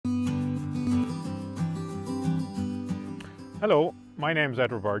Hello, my name is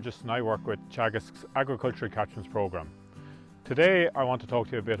Edward Burgess and I work with Teagasc's Agricultural Catchments Programme. Today I want to talk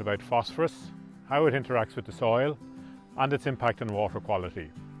to you a bit about phosphorus, how it interacts with the soil and its impact on water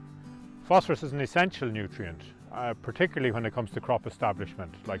quality. Phosphorus is an essential nutrient, particularly when it comes to crop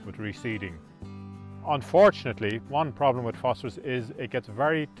establishment, like with reseeding. Unfortunately, one problem with phosphorus is it gets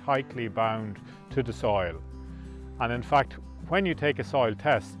very tightly bound to the soil. And in fact, when you take a soil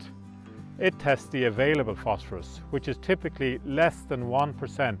test, it tests the available phosphorus, which is typically less than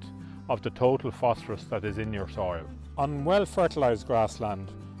 1% of the total phosphorus that is in your soil. On well fertilised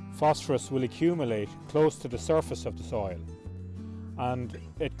grassland, phosphorus will accumulate close to the surface of the soil. And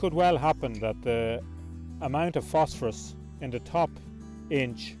it could well happen that the amount of phosphorus in the top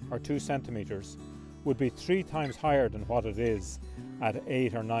inch or 2 centimetres would be 3 times higher than what it is at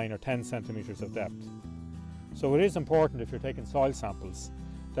 8 or 9 or 10 centimetres of depth. So it is important, if you're taking soil samples,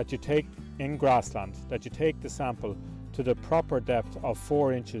 that you take in grassland, that you take the sample to the proper depth of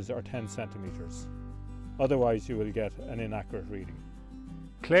 4 inches or 10 centimetres. Otherwise you will get an inaccurate reading.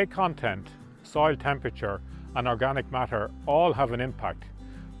 Clay content, soil temperature and organic matter all have an impact,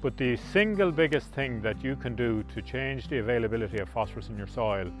 but the single biggest thing that you can do to change the availability of phosphorus in your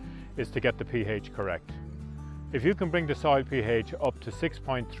soil is to get the pH correct. If you can bring the soil pH up to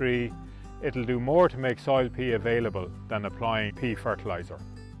 6.3, it'll do more to make soil P available than applying P fertiliser.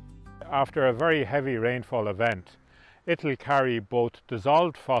 After a very heavy rainfall event, it'll carry both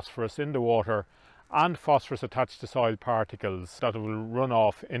dissolved phosphorus in the water and phosphorus attached to soil particles that will run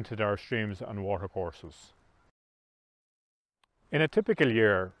off into their streams and watercourses. In a typical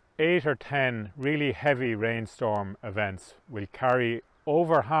year, 8 or 10 really heavy rainstorm events will carry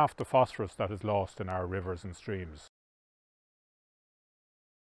over half the phosphorus that is lost in our rivers and streams.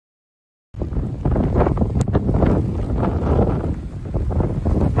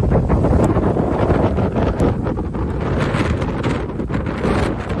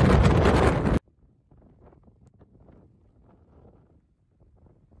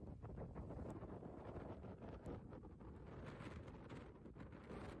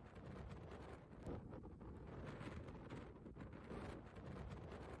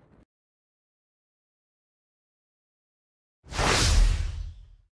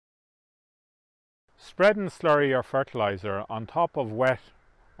 Spreading slurry or fertiliser on top of wet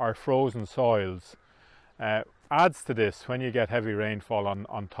or frozen soils adds to this when you get heavy rainfall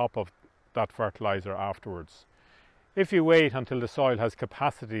on top of that fertiliser afterwards. If you wait until the soil has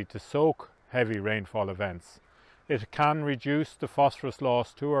capacity to soak heavy rainfall events, it can reduce the phosphorus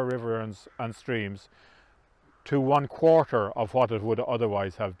loss to our rivers and streams to 1/4 of what it would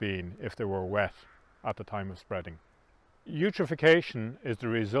otherwise have been if they were wet at the time of spreading. Eutrophication is the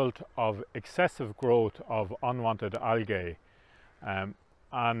result of excessive growth of unwanted algae,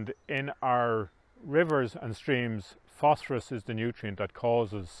 and in our rivers and streams, phosphorus is the nutrient that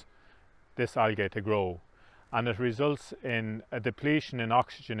causes this algae to grow, and it results in a depletion in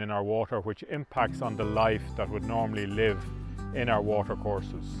oxygen in our water, which impacts on the life that would normally live in our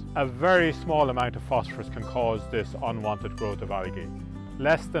watercourses. A very small amount of phosphorus can cause this unwanted growth of algae,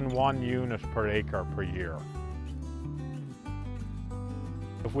 less than 1 unit per acre per year.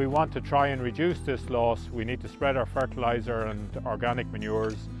 If we want to try and reduce this loss, we need to spread our fertiliser and organic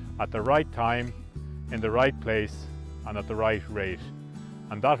manures at the right time, in the right place and at the right rate.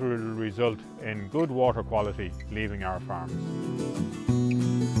 And that will result in good water quality leaving our farms.